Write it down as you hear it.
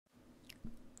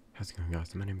How's it going,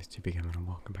 guys? My name is TPGamin and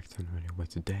welcome back to another video where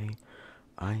today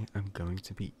I am going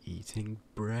to be eating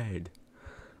bread.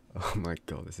 Oh my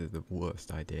god, this is the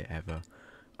worst idea ever.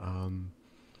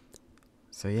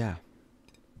 So yeah,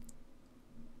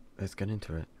 let's get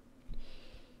into it.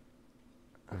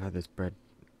 I've had this bread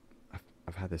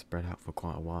out for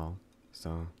quite a while,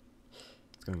 so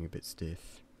it's going a bit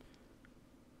stiff.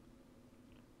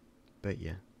 But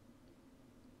yeah.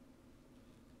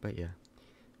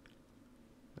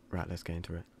 Right, let's get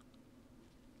into it.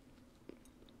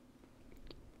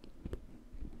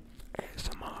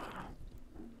 ASMR.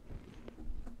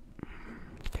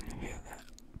 Can you hear that?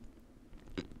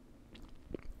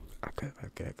 Okay.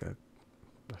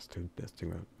 That's too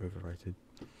overrated.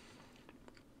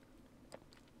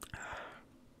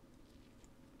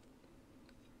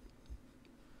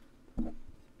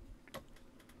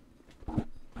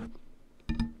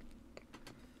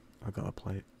 I got a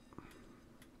plate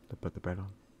to put the bread on,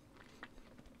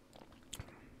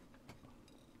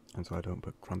 and so I don't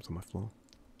put crumbs on my floor.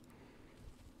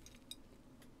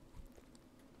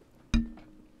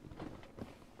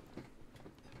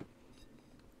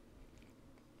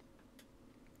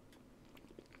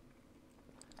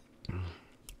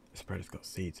 This bread has got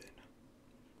seeds in.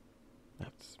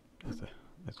 That's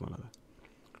one of the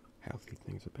healthy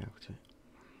things about it.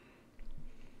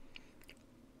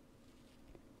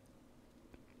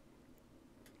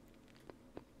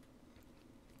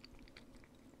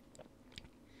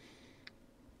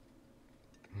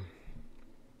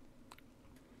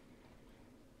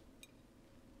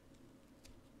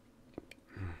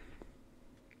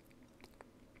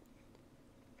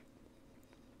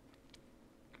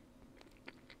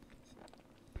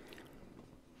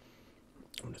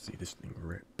 I want to see this thing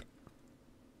rip.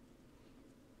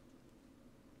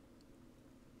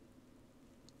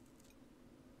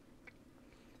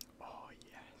 Oh,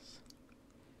 yes.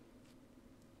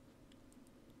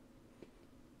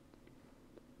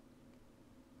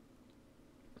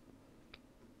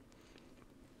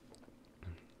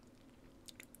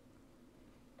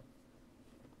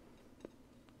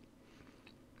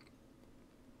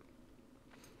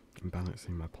 I'm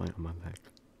balancing my plate on my leg.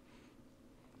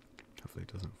 Hopefully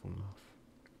it doesn't fall off.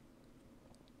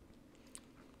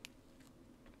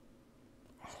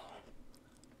 Oh,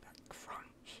 that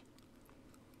crunch.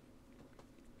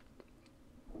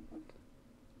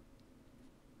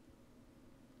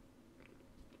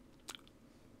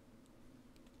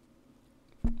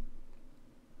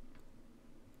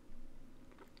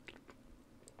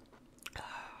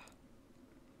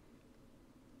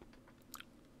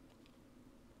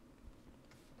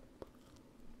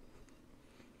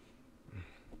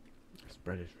 This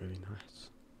bread is really nice.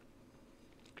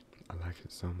 I like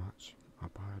it so much. I'll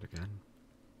buy it again.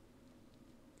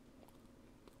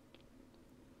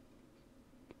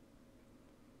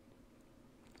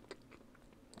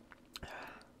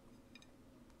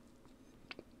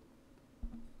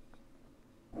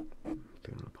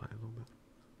 Do you want to play a little bit?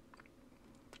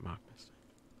 Mark missed it.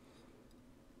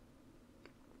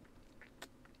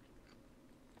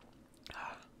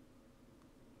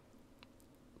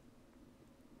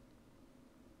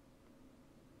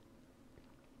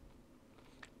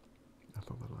 I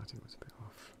thought the lighting was a bit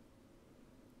off.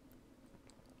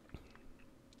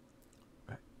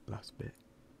 Right, last bit.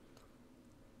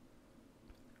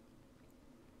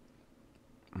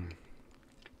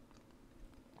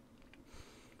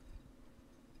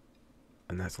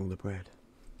 And that's all the bread,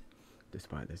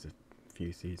 despite there's a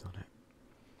few seeds on it.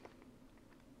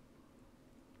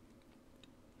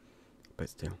 But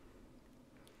still,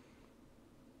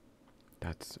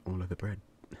 that's all of the bread.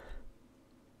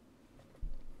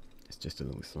 It's just a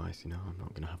little slice, you know. I'm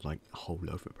not gonna have like a whole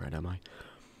loaf of bread, am I?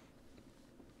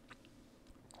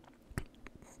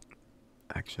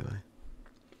 Actually,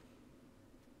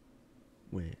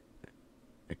 wait.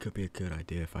 It could be a good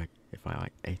idea if I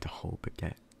like ate a whole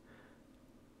baguette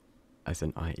as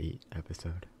an I eat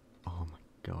episode. Oh my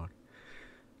god.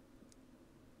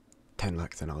 10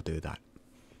 likes and I'll do that.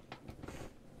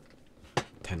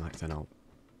 10 likes and I'll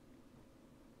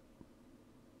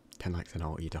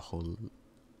eat a whole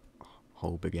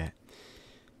baguette.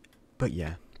 But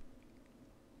yeah,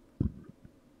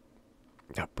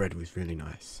 that bread was really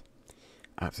nice.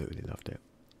 Absolutely loved it.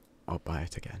 I'll buy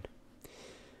it again.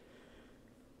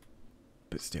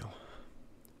 But still,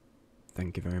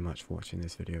 thank you very much for watching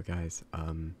this video, guys.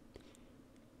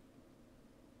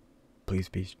 Please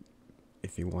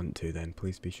if you want to, then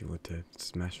please be sure to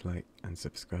smash like and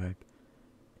subscribe.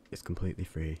 It's completely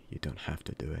free. You don't have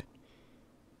to do it.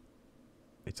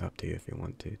 It's up to you if you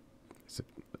want to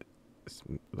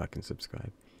like and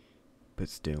subscribe. But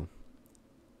still,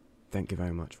 thank you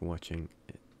very much for watching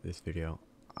this video.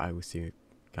 I will see you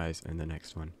guys in the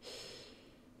next one.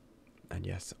 And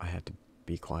yes, I had to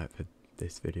be quiet for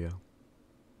this video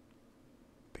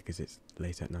because it's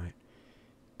late at night.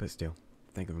 But still,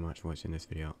 thank you very much for watching this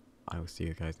video. I will see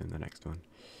you guys in the next one.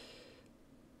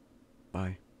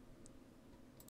 Bye.